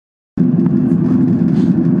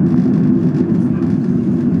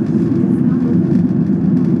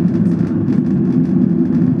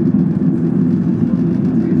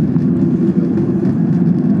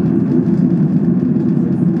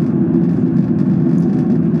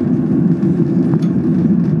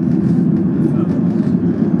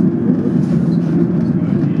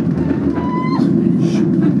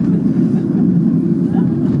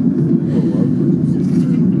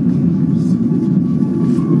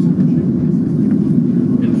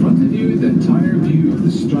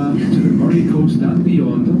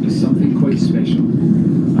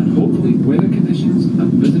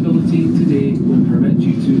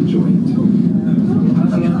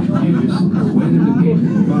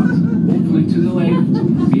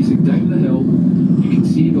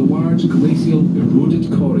large glacial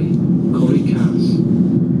eroded corrie, Corrie Cass.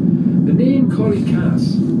 The name Corrie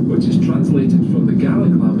Cass, which is translated from the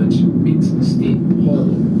Gaelic language, means steep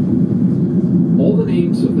hollow. All the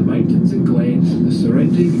names of the mountains and glens in the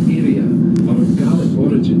surrounding area are of Gaelic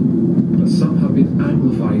origin, but some have been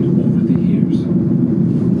anglified over the years.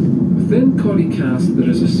 Within Corrie Cass there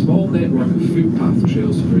is a small network of footpath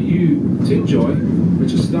trails for you to enjoy,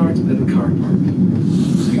 which will start at the car park.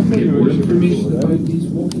 You can get more information about these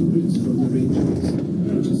walking routes from the rangeways,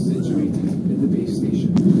 which is situated in the base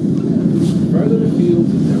station. Further afield,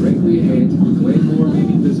 directly ahead, Glenmore may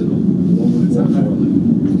be visible, along with Walkerley.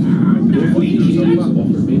 Both of these areas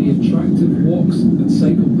offer many attractive walks and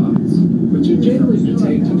cycle paths, which are generally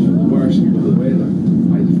protected from the worst of the weather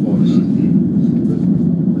by the forest.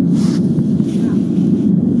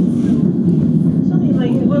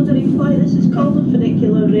 Wondering why this is called a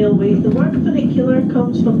funicular railway. The word funicular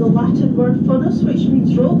comes from the Latin word funus, which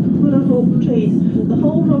means rope, or a rope train. The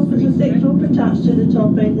whole rope is a thick rope attached to the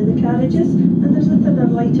top end of the carriages, and there's a thinner,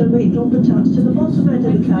 lighter weight rope attached to the bottom end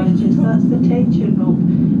of the carriages. That's the tension rope.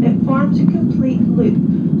 It forms a complete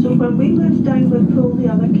loop. So when we move down, we pull the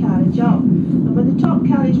other carriage up. And when the top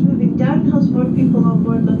carriage moving down has more people on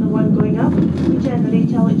board than the one going up, we generate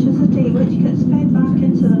electricity, which gets fed back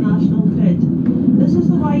into the national grid. This is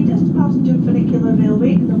the widest passenger funicular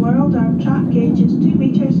railway in the world. Our track gauge is 2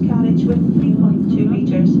 metres, carriage width 3.2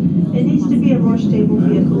 metres. It needs to be a more stable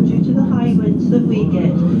vehicle due to the high winds that we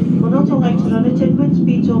get. We're not allowed to run it in wind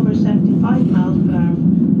speeds over 75 miles per hour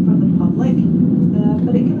for the public,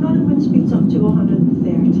 but it can run in wind speeds up to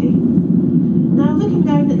 130. Now looking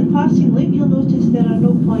down at the passing loop, you'll notice there are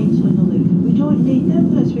no points on the loop. We don't need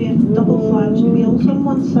them as we have double flanged wheels on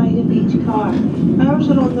one side of each car. Ours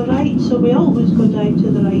are on the right, so we always go down to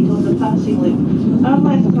the right on the passing loop. Our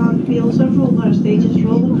left hand wheels are rollers, they just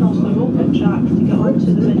roll across the open track to get onto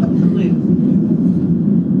the middle of the loop.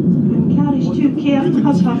 And carriage 2 Cairn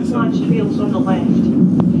has half flanged wheels on the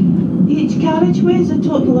left. Each carriage weighs a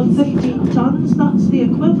total of 15 tonnes, that's the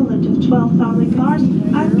equivalent of 12 family cars,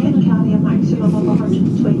 and can carry a maximum of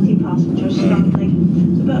 120 passengers standing.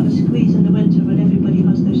 It's a bit of a squeeze in the winter when everybody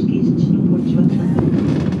has their skis and snowboards with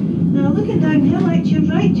them. Now looking downhill at your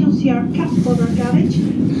right, you'll see our cast borer garage.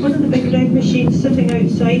 One of the big round machines sitting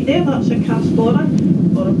outside there, that's a cast borer,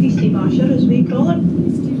 or a PC basher as we call it.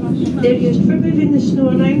 They're used for moving the snow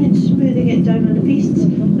around and smoothing it down on the pistes,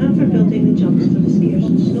 and for building the jumps for the skiers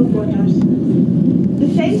and snowboarders. The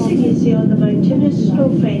fencing you see on the mountain is snow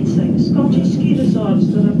fencing. Scottish ski resorts,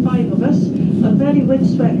 there are 5 of us, are very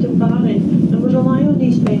windswept and barren, and we rely on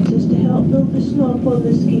these fences to help build the snow upon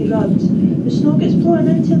the ski runs. The snow gets blown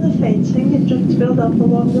into the fencing and drifts build up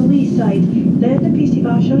along the lee side. Then the PC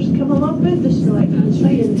bashers come along with the snow out from the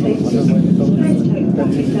side of the fences, spread it out,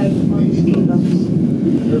 walk it down on the ski runs.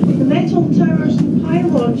 The metal towers and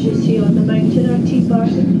pylons you see on the mountain are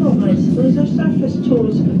T-bars and pullmans. Those are surface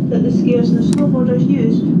toes that the skiers and the snowboarders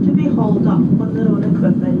use to be hauled up on their own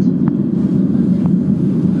equipment.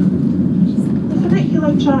 The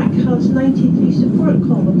funicular track has 93 support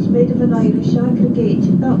columns made of an Irish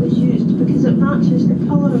aggregate. That was used because it matches the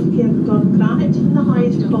colour of CairnGorm granite, and the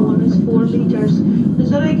highest column is 4 metres.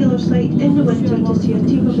 There's a regular sight in the winter to see a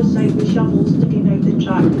team of us out with shovels digging out the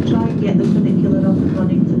track to try and get the funicular up and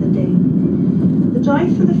running for the day. The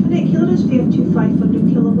drive for the funicular is via 2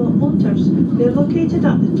 500 kilowatt motors. They're located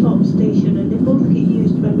at the top station, and they both get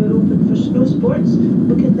used when we're open for snow sports.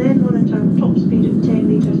 We can then run at our top speed of 10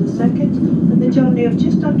 metres a second, and the journey of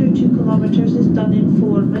just under 2 kilometres is done in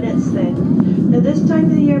 4 minutes then. Now this time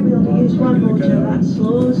of the year we only use one motor that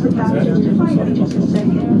slows the carriages to 5 metres a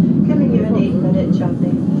second, giving you an 8-minute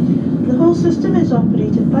journey. The whole system is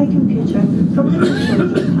operated by computer from the control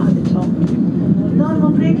room at the top.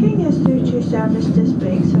 Normal braking is through 2 service disc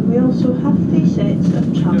brakes, and we also have 3 sets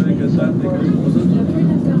of trap brakes on board.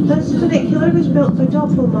 This funicular was built by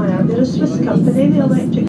Doppelmayr. They're a Swiss company. The electric